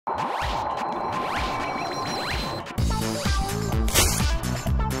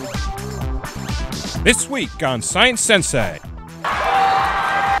This week on Science Sensei.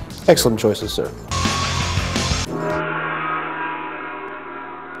 Excellent choices, sir.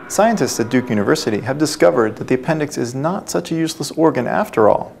 Scientists at Duke University have discovered that the appendix is not such a useless organ after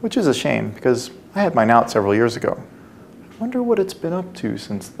all, which is a shame because I had mine out several years ago. I wonder what it's been up to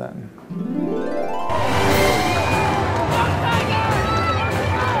since then.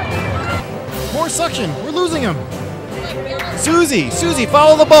 More suction! We're losing him! Susie,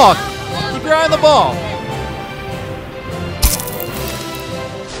 follow the ball! Keep your eye on the ball!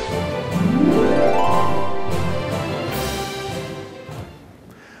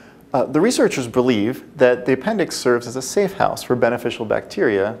 The researchers believe that the appendix serves as a safe house for beneficial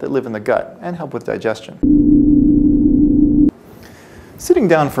bacteria that live in the gut and help with digestion. Sitting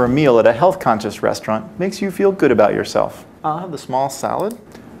down for a meal at a health-conscious restaurant makes you feel good about yourself. I'll have the small salad.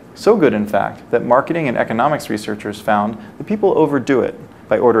 So good, in fact, that marketing and economics researchers found that people overdo it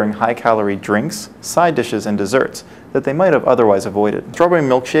by ordering high-calorie drinks, side dishes, and desserts that they might have otherwise avoided. Strawberry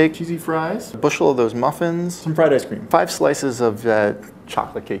milkshake, cheesy fries, a bushel of those muffins, some fried ice cream, 5 slices of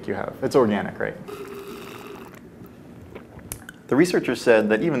chocolate cake you have. It's organic, right? The researchers said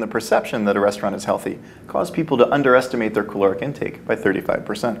that even the perception that a restaurant is healthy caused people to underestimate their caloric intake by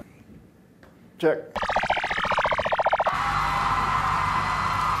 35%. Check.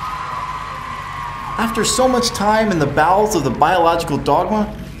 After so much time in the bowels of the biological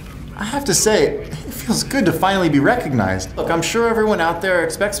dogma, I have to say, it feels good to finally be recognized. Look, I'm sure everyone out there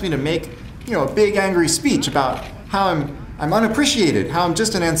expects me to make, a big angry speech about how I'm unappreciated, how I'm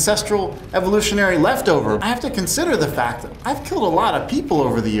just an ancestral evolutionary leftover. I have to consider the fact that I've killed a lot of people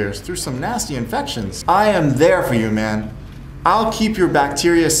over the years through some nasty infections. I am there for you, man. I'll keep your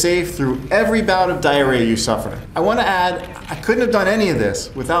bacteria safe through every bout of diarrhea you suffer. I want to add, I couldn't have done any of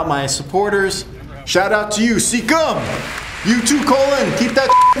this without my supporters. Shout out to you, Seacom! You too, Colin, keep that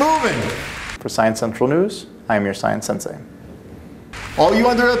moving! For Science Central News, I am your Science Sensei. All you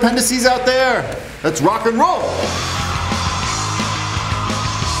other appendices out there, let's rock and roll!